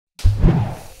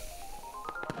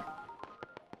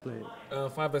players?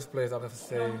 5 best players, I'd have to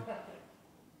say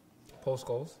post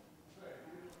goals,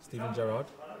 Steven Gerrard,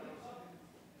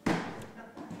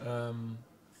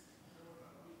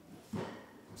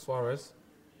 Suarez,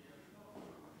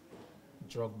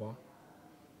 Drogba,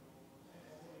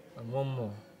 and one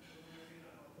more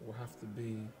will have to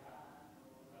be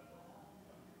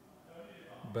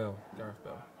Bell, Gareth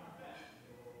Bell.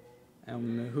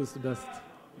 And who's the best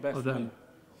of them?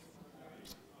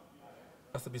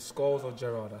 Has to be Scholes or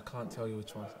Gerrard. I can't tell you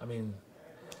which one. I mean,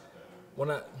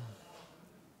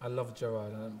 I love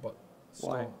Gerrard, but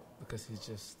why? Because he's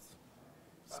just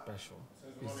special.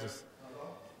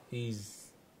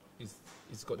 He's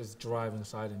got this drive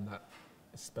inside him that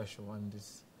is special, and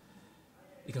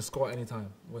he can score at any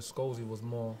time. Where Scholes, was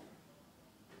more,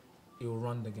 he'll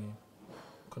run the game,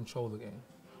 control the game.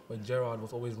 Where Gerrard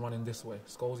was always running this way,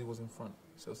 Scholes was in front.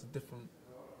 So it's a different,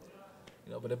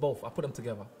 but they're both. I put them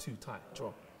together, 2 tie,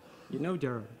 draw. You know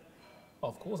Gerrard? Oh,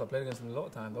 of course, I played against him a lot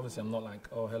of times. Obviously, I'm not like,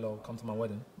 oh, hello, come to my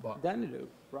wedding. But Danny do,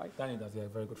 right? Danny does, yeah,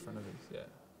 very good friend of his,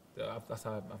 yeah. That's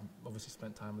how I've obviously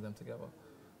spent time with them together.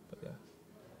 But yeah.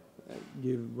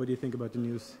 What do you think about the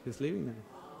news he's leaving now?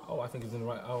 Oh, I think he's in the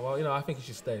right. Oh, well, I think he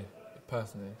should stay,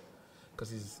 personally, because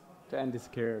he's to end his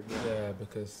career. Yeah,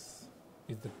 because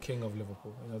he's the king of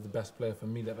Liverpool. The best player for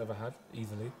me they've ever had,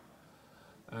 easily.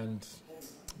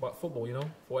 But football, for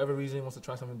whatever reason, he wants to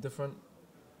try something different.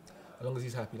 As long as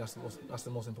he's happy, that's the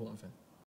most important thing.